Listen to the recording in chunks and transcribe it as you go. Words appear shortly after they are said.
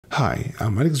Hi,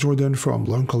 I'm Alex Jordan from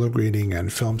Learn Color Grading and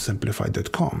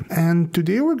FilmSimplified.com, and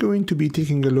today we're going to be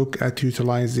taking a look at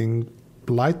utilizing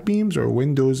light beams or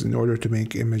windows in order to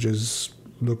make images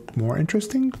look more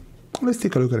interesting. Let's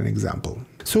take a look at an example.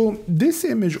 So this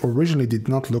image originally did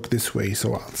not look this way,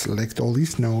 so I'll select all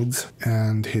these nodes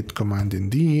and hit Command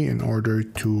and D in order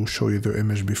to show you the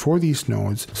image before these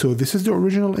nodes. So this is the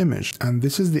original image, and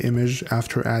this is the image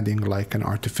after adding like an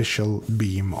artificial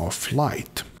beam of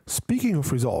light. Speaking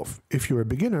of Resolve, if you're a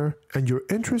beginner and you're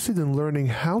interested in learning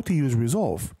how to use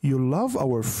Resolve, you'll love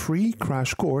our free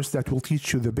crash course that will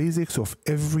teach you the basics of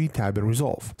every tab in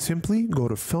Resolve. Simply go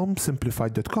to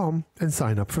FilmSimplified.com and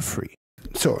sign up for free.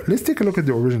 So let's take a look at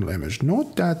the original image.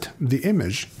 Note that the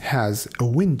image has a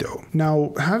window.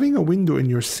 Now, having a window in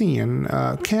your scene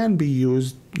can be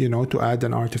used to add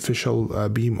an artificial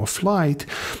beam of light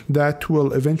that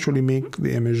will eventually make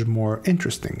the image more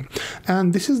interesting.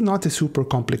 And this is not a super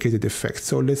complicated effect,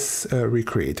 so let's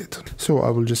recreate it. So I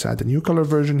will just add a new color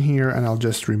version here, and I'll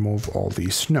just remove all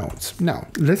these nodes. Now,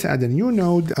 let's add a new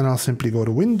node, and I'll simply go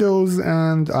to Windows,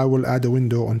 and I will add a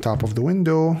window on top of the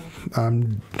window.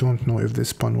 Don't know if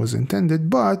this pun was intended,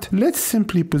 but let's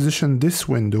simply position this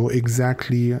window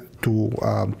exactly to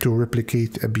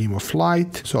replicate a beam of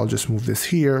light. So I'll just move this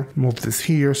here,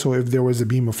 so if there was a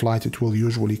beam of light, it will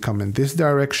usually come in this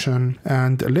direction.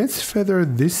 And let's feather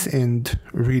this end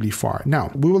really far.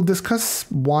 Now, we will discuss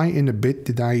why in a bit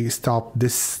did I stop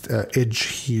this edge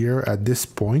here at this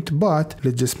point, but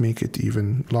let's just make it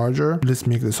even larger. Let's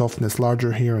make the softness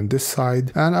larger here on this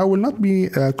side. And I will not be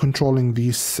controlling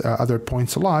these other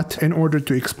points a lot in order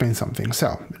to explain something.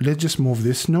 So let's just move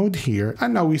this node here,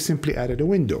 and now we simply added a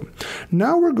window.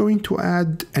 Now we're going to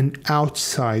add an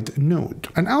outside node.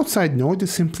 An outside node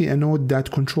is simply a node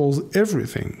that controls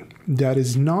everything that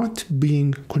is not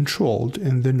being controlled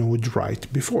in the node right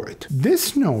before it.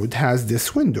 This node has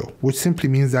this window, which simply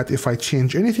means that if I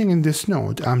change anything in this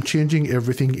node, I'm changing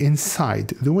everything inside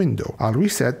the window. I'll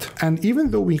reset, and even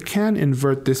though we can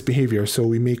invert this behavior, so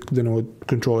we make the node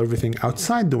control everything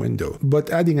outside the window, but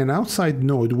adding an outside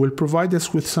node will provide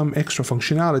us with some extra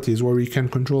functionalities where we can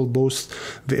control both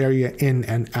the area in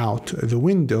and out the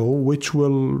window, which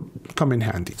will come in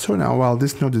handy. So now, while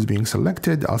this node is being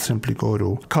selected, I'll simply go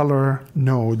to Color,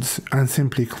 Nodes, and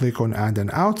simply click on Add an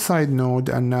Outside Node,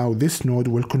 and now this node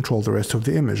will control the rest of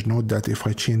the image. Note that if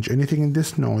I change anything in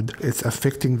this node, it's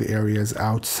affecting the areas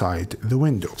outside the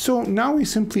window. So now we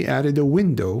simply added a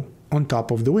window on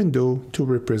top of the window to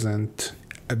represent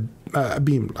a light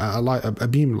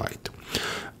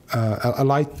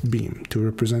beam, to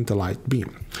represent a light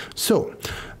beam. So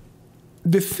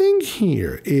the thing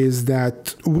here is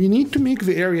that we need to make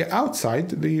the area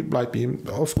outside the light beam,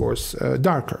 of course,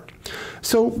 darker.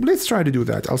 So let's try to do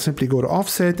that. I'll simply go to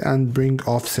Offset and bring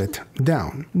Offset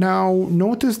down. Now,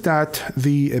 notice that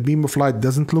the beam of light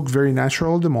doesn't look very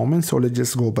natural at the moment, so let's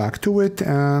just go back to it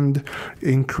and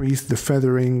increase the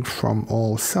feathering from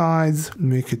all sides,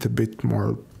 make it a bit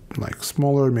more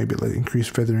smaller, maybe let's increase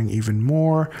feathering even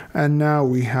more. And now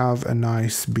we have a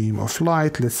nice beam of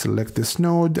light. Let's select this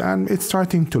node, and it's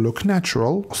starting to look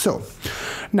natural. So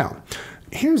now,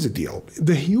 here's the deal.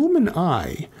 The human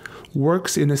eye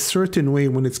works in a certain way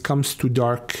when it comes to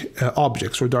dark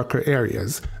objects or darker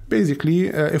areas. Basically,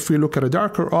 if we look at a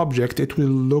darker object, it will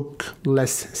look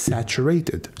less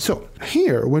saturated. So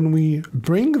here, when we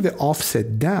bring the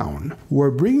offset down,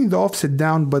 we're bringing the offset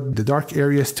down, but the dark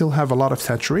areas still have a lot of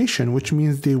saturation, which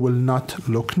means they will not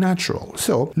look natural.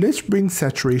 So let's bring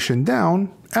saturation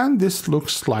down, and this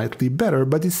looks slightly better,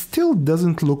 but it still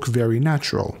doesn't look very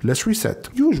natural. Let's reset.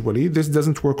 Usually, this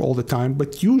doesn't work all the time,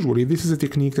 but usually this is a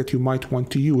technique that you might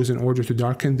want to use in order to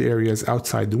darken the areas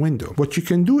outside the window. What you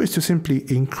can do is to simply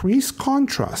increase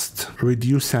contrast,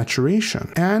 reduce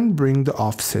saturation, and bring the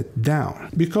offset down.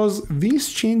 Because these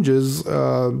changes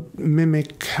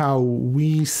mimic how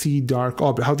we see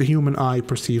how the human eye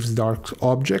perceives dark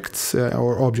objects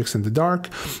or objects in the dark,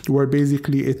 where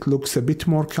basically it looks a bit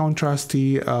more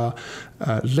contrasty,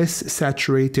 less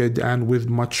saturated, and with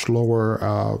much lower,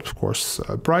 of course,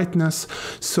 brightness.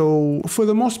 So for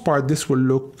the most part, this will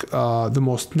look the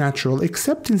most natural,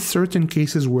 except in certain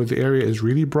cases where the area is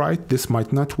really bright. This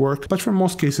might not work, but for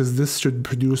most cases, this should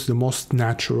produce the most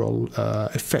natural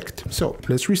effect. So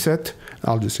let's reset.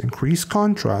 I'll just increase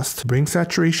contrast, bring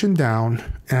saturation down,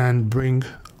 and bring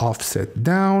offset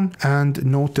down, and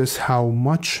notice how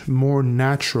much more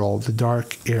natural the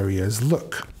dark areas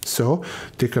look. So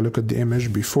take a look at the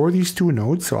image before these two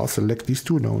nodes. So I'll select these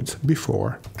two nodes,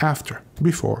 before, after.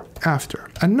 before, after.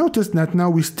 And notice that now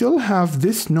we still have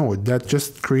this node that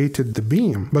just created the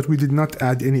beam, but we did not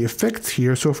add any effects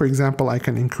here. So for example, I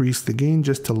can increase the gain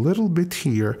just a little bit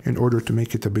here in order to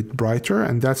make it a bit brighter,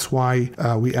 and that's why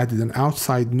we added an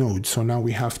outside node. So now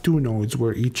we have two nodes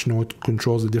where each node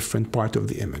controls a different part of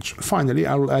the image. Finally,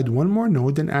 I will add one more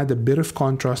node and add a bit of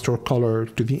contrast or color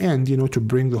to the end, to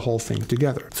bring the whole thing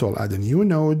together. So I'll add a new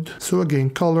node. So again,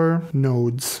 color,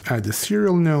 nodes, add a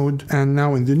serial node, and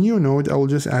now in the new node, I will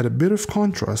just add a bit of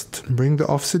contrast, bring the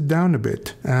offset down a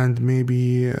bit, and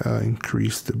maybe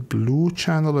increase the blue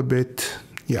channel a bit.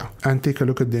 Yeah, and take a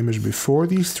look at the image before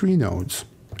these three nodes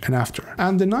and after.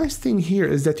 And the nice thing here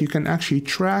is that you can actually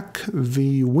track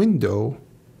the window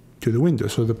to the window,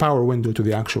 so the power window to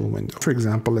the actual window. For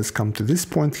example, let's come to this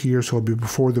point here, so it'll be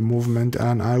before the movement,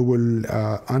 and I will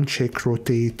uncheck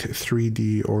rotate,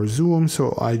 3D or zoom,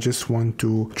 so I just want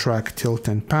to track tilt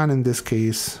and pan in this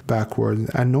case,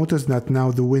 backward, and notice that now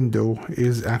the window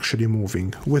is actually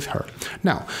moving with her.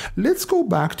 Now, let's go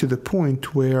back to the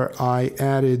point where I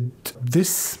added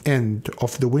this end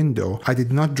of the window. I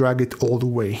did not drag it all the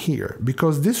way here,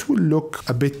 because this will look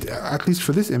a bit, at least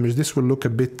for this image, this will look a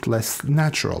bit less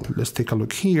natural. Let's take a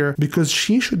look here, because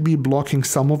she should be blocking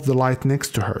some of the light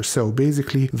next to her. So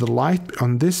basically the light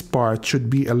on this part should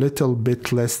be a little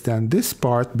bit less than this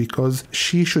part, because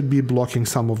she should be blocking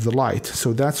some of the light.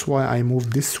 So that's why I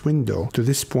moved this window to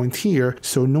this point here.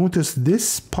 So notice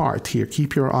this part here,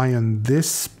 keep your eye on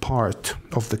this part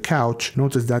of the couch.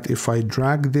 Notice that if I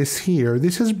drag this here,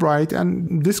 this is bright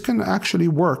and this can actually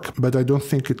work, but I don't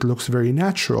think it looks very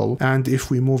natural. And if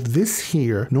we move this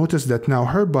here, notice that now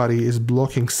her body is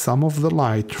blocking some of the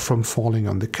light from falling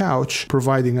on the couch,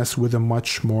 providing us with a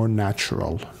much more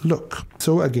natural look.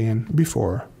 So again,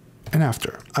 before and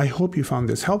after. I hope you found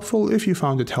this helpful. If you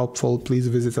found it helpful, please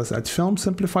visit us at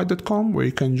filmsimplified.com, where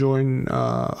you can join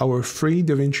our free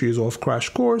DaVinci Resolve crash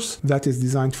course that is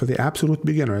designed for the absolute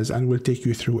beginners and will take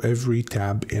you through every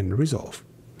tab in Resolve.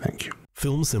 Thank you.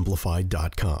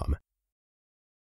 filmsimplified.com.